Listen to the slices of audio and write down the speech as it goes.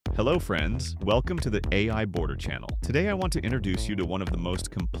Hello friends, welcome to the AI Border channel. Today I want to introduce you to one of the most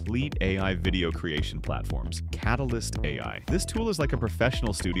complete AI video creation platforms, Katalist AI. This tool is like a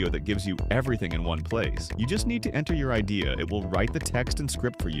professional studio that gives you everything in one place. You just need to enter your idea, it will write the text and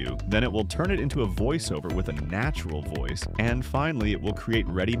script for you, then it will turn it into a voiceover with a natural voice, and finally it will create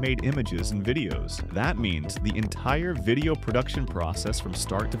ready-made images and videos. That means the entire video production process from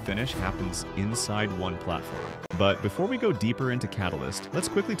start to finish happens inside one platform. But before we go deeper into Katalist, let's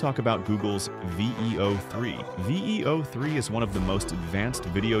quickly talk about Google's VEO 3. VEO 3 is one of the most advanced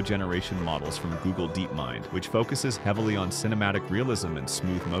video generation models from Google DeepMind, which focuses heavily on cinematic realism and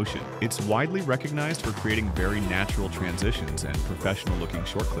smooth motion. It's widely recognized for creating very natural transitions and professional-looking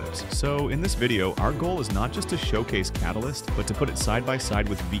short clips. So in this video, our goal is not just to showcase Katalist, but to put it side by side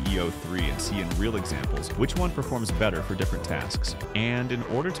with VEO 3 and see in real examples which one performs better for different tasks. And in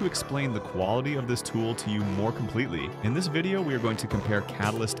order to explain the quality of this tool to you more completely, in this video we are going to compare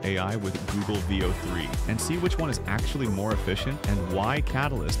Katalist AI with Google VEO 3 and see which one is actually more efficient and why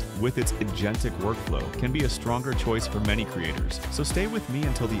Katalist, with its agentic workflow, can be a stronger choice for many creators. So stay with me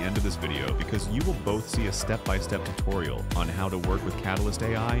until the end of this video because you will both see a step-by-step tutorial on how to work with Katalist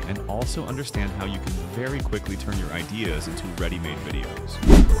AI and also understand how you can very quickly turn your ideas into ready-made videos.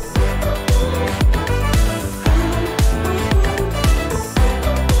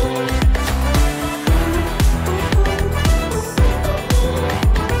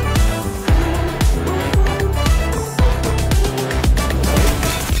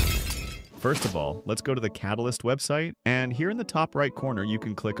 First of all, let's go to the Katalist website, and here in the top right corner you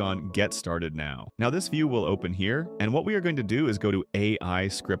can click on Get Started Now. Now this view will open here, and what we are going to do is go to AI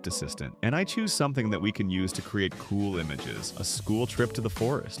Script Assistant, and I choose something that we can use to create cool images, a school trip to the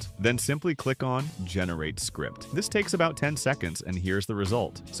forest. Then simply click on Generate Script. This takes about 10 seconds, and here's the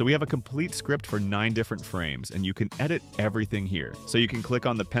result. So we have a complete script for 9 different frames, and you can edit everything here. So you can click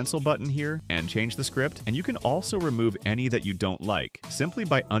on the pencil button here and change the script, and you can also remove any that you don't like, simply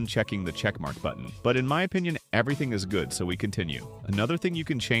by unchecking the checkmark button. But in my opinion, everything is good, so we continue. Another thing you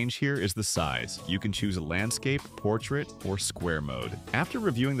can change here is the size. You can choose landscape, portrait, or square mode. After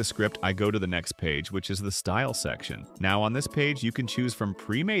reviewing the script, I go to the next page, which is the style section. Now on this page, you can choose from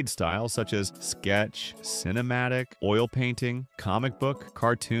pre-made styles such as sketch, cinematic, oil painting, comic book,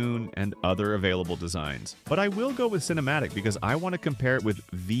 cartoon, and other available designs. But I will go with cinematic because I want to compare it with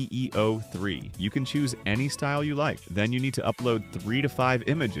VEO 3. You can choose any style you like. Then you need to upload 3 to 5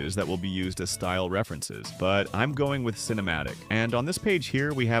 images that will be used as style references, but I'm going with cinematic. And on this page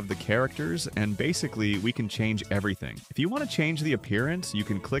here, we have the characters, and basically we can change everything. If you want to change the appearance, you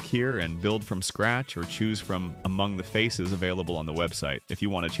can click here and build from scratch or choose from among the faces available on the website. If you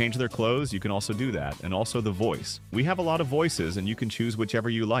want to change their clothes, you can also do that, and also the voice. We have a lot of voices, and you can choose whichever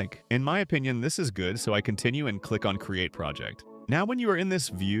you like. In my opinion, this is good, so I continue and click on Create Project. Now when you are in this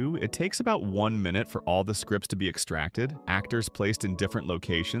view, it takes about 1 minute for all the scripts to be extracted, actors placed in different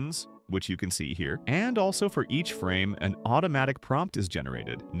locations, which you can see here, and also for each frame, an automatic prompt is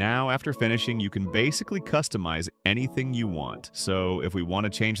generated. Now, after finishing, you can basically customize anything you want. So if we want to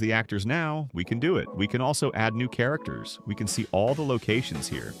change the actors now, we can do it. We can also add new characters. We can see all the locations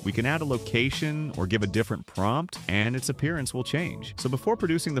here. We can add a location or give a different prompt, and its appearance will change. So before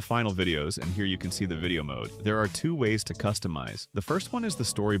producing the final videos, and here you can see the video mode, there are 2 ways to customize. The first one is the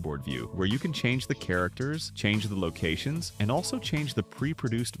storyboard view, where you can change the characters, change the locations, and also change the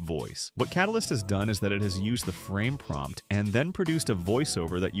pre-produced voice. What Katalist has done is that it has used the frame prompt and then produced a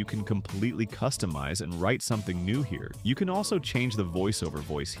voiceover that you can completely customize and write something new here. You can also change the voiceover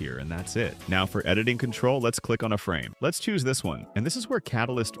voice here, and that's it. Now for editing control, let's click on a frame. Let's choose this one, and this is where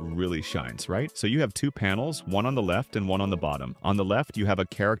Katalist really shines, right? So you have 2 panels, one on the left and one on the bottom. On the left, you have a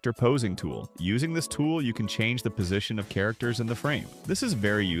character posing tool. Using this tool, you can change the position of characters in the frame. This is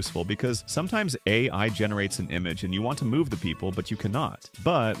very useful because sometimes AI generates an image and you want to move the people, but you cannot.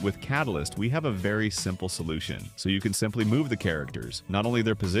 But with Katalist, we have a very simple solution. So you can simply move the characters, not only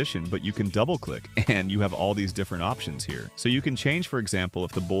their position, but you can double click and you have all these different options here. So you can change, for example,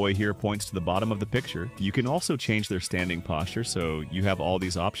 if the boy here points to the bottom of the picture, you can also change their standing posture. So you have all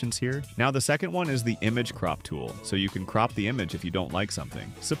these options here. Now the second one is the image crop tool. So you can crop the image if you don't like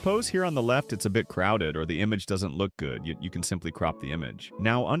something. Suppose here on the left it's a bit crowded or the image doesn't look good. You can simply crop the image.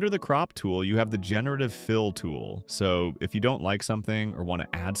 Now under the crop tool, you have the generative fill tool. So if you don't like something or want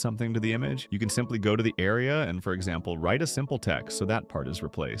to add something to the image, you can simply go to the area and, for example, write a simple text so that part is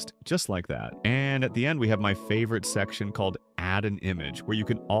replaced, just like that. And at the end, we have my favorite section called Add an Image, where you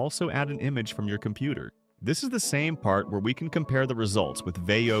can also add an image from your computer. This is the same part where we can compare the results with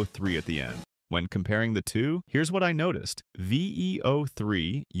VEO 3 at the end. When comparing the two, here's what I noticed. VEO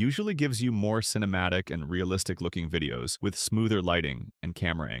 3 usually gives you more cinematic and realistic-looking videos with smoother lighting and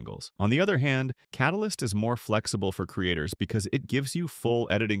camera angles. On the other hand, Katalist is more flexible for creators because it gives you full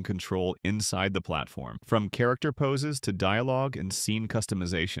editing control inside the platform, from character poses to dialogue and scene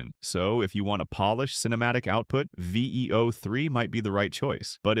customization. So if you want a polished cinematic output, VEO 3 might be the right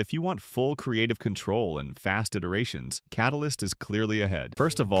choice. But if you want full creative control and fast iterations, Katalist is clearly ahead.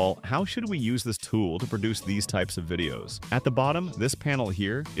 First of all, how should we use this tool to produce these types of videos? At the bottom, this panel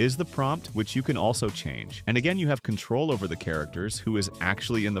here is the prompt, which you can also change. And again, you have control over the characters, who is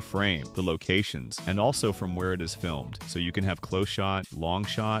actually in the frame, the locations, and also from where it is filmed. So you can have close shot, long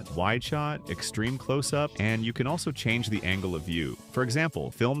shot, wide shot, extreme close-up, and you can also change the angle of view. For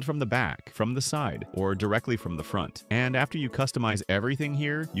example, filmed from the back, from the side, or directly from the front. And after you customize everything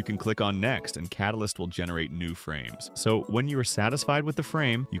here, you can click on Next, and Katalist will generate new frames. So when you are satisfied with the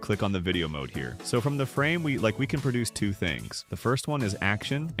frame, you click on the video mode here. So from the frame, we can produce two things. The first one is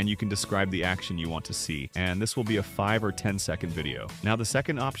action, and you can describe the action you want to see. And this will be a 5 or 10 second video. Now the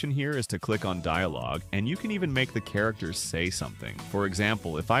second option here is to click on dialogue, and you can even make the characters say something. For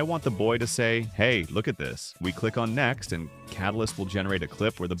example, if I want the boy to say, "Hey, look at this," we click on Next, and Katalist will generate a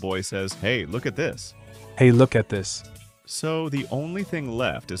clip where the boy says, "Hey, look at this." Hey, look at this. So the only thing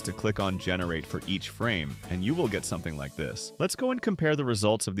left is to click on Generate for each frame, and you will get something like this. Let's go and compare the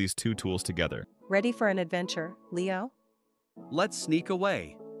results of these two tools together. Ready for an adventure, Leo? Let's sneak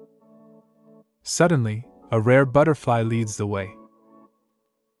away. Suddenly, a rare butterfly leads the way.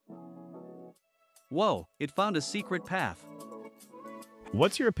 Whoa, it found a secret path.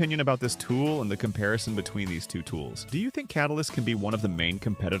 What's your opinion about this tool and the comparison between these two tools? Do you think Katalist can be one of the main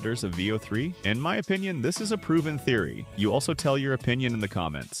competitors of VEO 3? In my opinion, this is a proven theory. You also tell your opinion in the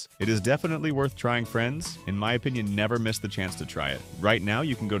comments. It is definitely worth trying, friends. In my opinion, never miss the chance to try it. Right now,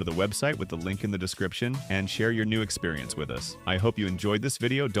 you can go to the website with the link in the description and share your new experience with us. I hope you enjoyed this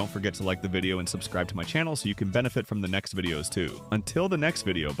video. Don't forget to like the video and subscribe to my channel so you can benefit from the next videos too. Until the next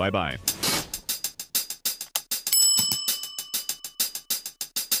video, bye-bye.